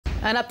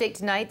An update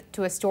tonight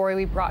to a story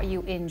we brought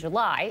you in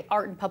July.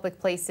 Art in Public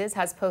Places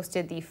has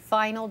posted the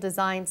final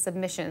design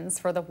submissions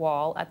for the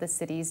wall at the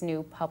city's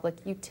new public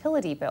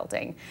utility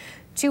building.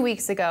 2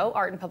 weeks ago,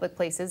 Art in Public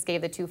Places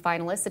gave the two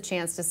finalists a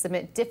chance to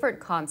submit different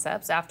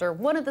concepts after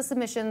one of the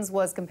submissions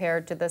was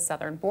compared to the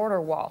southern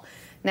border wall.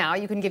 Now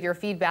you can give your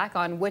feedback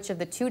on which of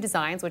the two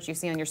designs, which you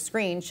see on your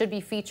screen, should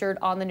be featured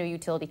on the new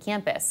utility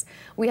campus.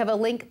 We have a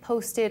link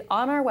posted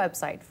on our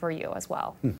website for you as well.